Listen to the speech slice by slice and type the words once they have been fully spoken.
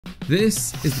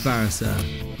This is the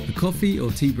Barisieur, the coffee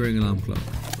or tea brewing alarm clock.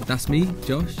 That's me,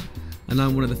 Josh, and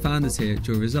I'm one of the founders here at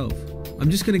Resolve. I'm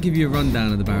just going to give you a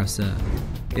rundown of the Barisieur.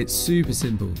 It's super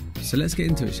simple, so let's get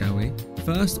into it, shall we?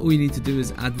 First, all you need to do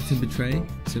is add the timber tray,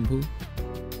 simple.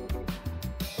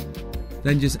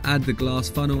 Then just add the glass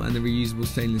funnel and the reusable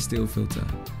stainless steel filter.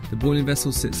 The boiling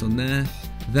vessel sits on there,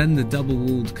 then the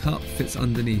double-walled cup fits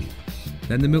underneath,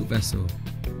 then the milk vessel.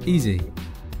 Easy.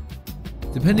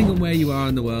 Depending on where you are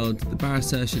in the world, the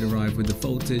Barisieur should arrive with the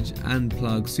voltage and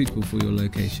plug suitable for your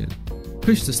location.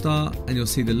 Push to start and you'll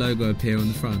see the logo appear on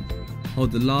the front.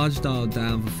 Hold the large dial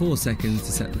down for 4 seconds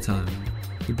to set the time.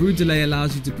 The brew delay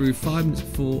allows you to brew 5 minutes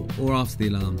before or after the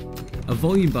alarm. A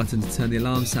volume button to turn the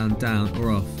alarm sound down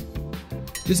or off.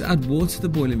 Just add water to the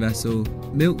boiling vessel,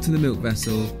 milk to the milk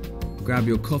vessel, grab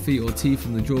your coffee or tea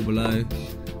from the drawer below.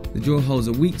 The drawer holds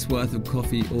a week's worth of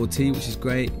coffee or tea, which is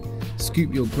great.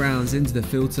 Scoop your grounds into the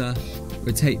filter,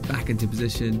 rotate back into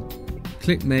position,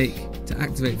 click make to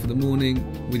activate for the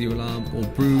morning with your alarm or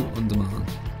brew on demand.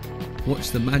 Watch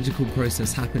the magical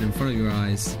process happen in front of your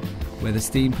eyes, where the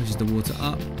steam pushes the water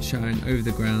up, showering over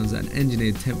the grounds at an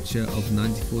engineered temperature of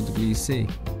 94 degrees C.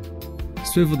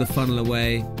 Swivel the funnel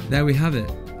away, there we have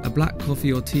it, a black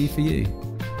coffee or tea for you.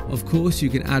 Of course you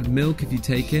can add milk if you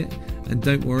take it, and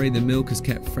don't worry, the milk is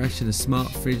kept fresh in a smart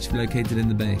fridge located in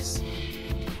the base.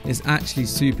 It's actually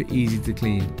super easy to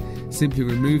clean. Simply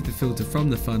remove the filter from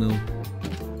the funnel,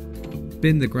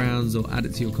 bin the grounds or add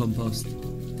it to your compost,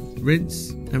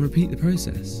 rinse and repeat the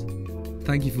process.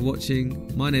 Thank you for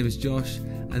watching. My name is Josh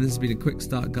and this has been a quick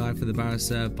start guide for the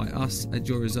Barisieur by us at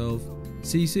Resolve.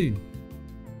 See you soon.